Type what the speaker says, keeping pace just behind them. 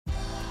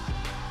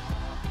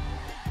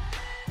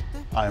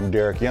I am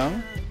Derek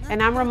Young.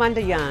 And I'm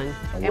Ramonda Young.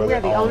 And we're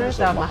the owners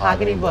of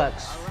Mahogany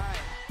Books.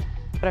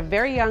 At a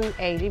very young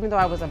age, even though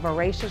I was a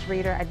voracious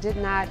reader, I did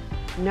not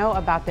know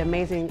about the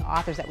amazing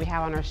authors that we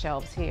have on our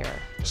shelves here.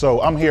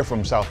 So I'm here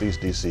from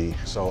Southeast DC,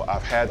 so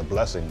I've had the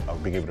blessing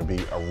of being able to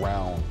be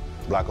around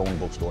Black-owned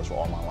bookstores for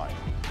all my life.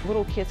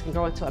 Little kids can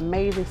grow into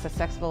amazing,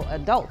 successful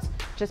adults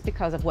just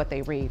because of what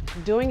they read.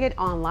 Doing it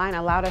online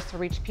allowed us to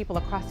reach people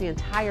across the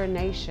entire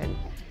nation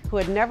who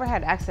had never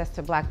had access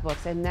to Black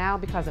books, and now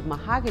because of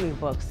Mahogany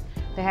Books,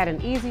 they had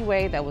an easy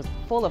way that was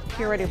full of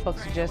curated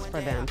books just for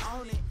them.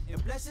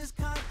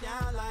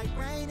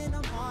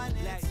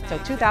 So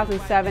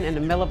 2007, in the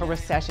middle of a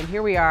recession,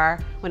 here we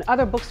are. When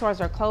other bookstores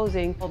are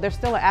closing, well, there's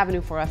still an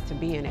avenue for us to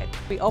be in it.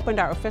 We opened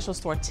our official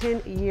store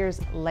 10 years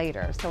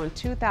later. So in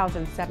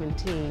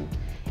 2017,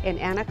 in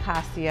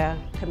Anacostia,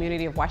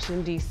 community of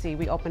Washington, D.C.,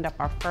 we opened up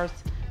our first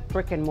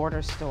brick and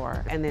mortar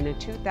store. And then in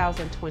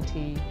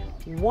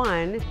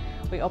 2021,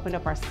 we opened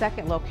up our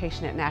second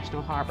location at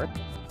National Harbor.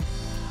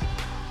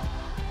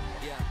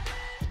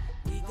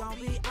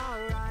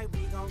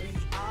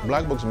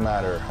 Black Books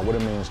Matter, what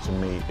it means to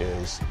me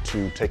is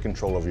to take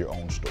control of your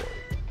own story,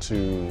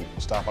 to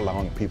stop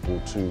allowing people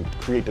to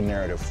create the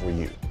narrative for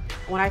you.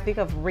 When I think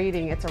of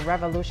reading, it's a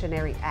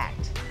revolutionary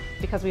act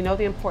because we know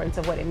the importance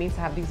of what it means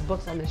to have these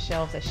books on the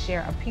shelves that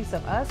share a piece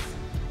of us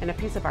and a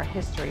piece of our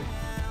history.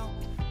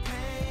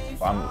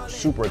 I'm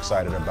super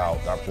excited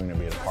about the opportunity to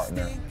be a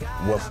partner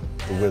with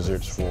the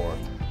Wizards for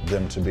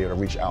them to be able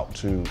to reach out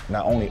to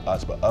not only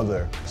us, but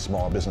other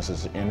small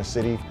businesses in the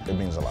city. It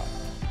means a lot.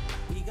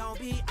 We gon'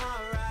 be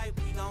alright,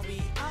 we gon'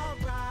 be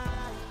alright.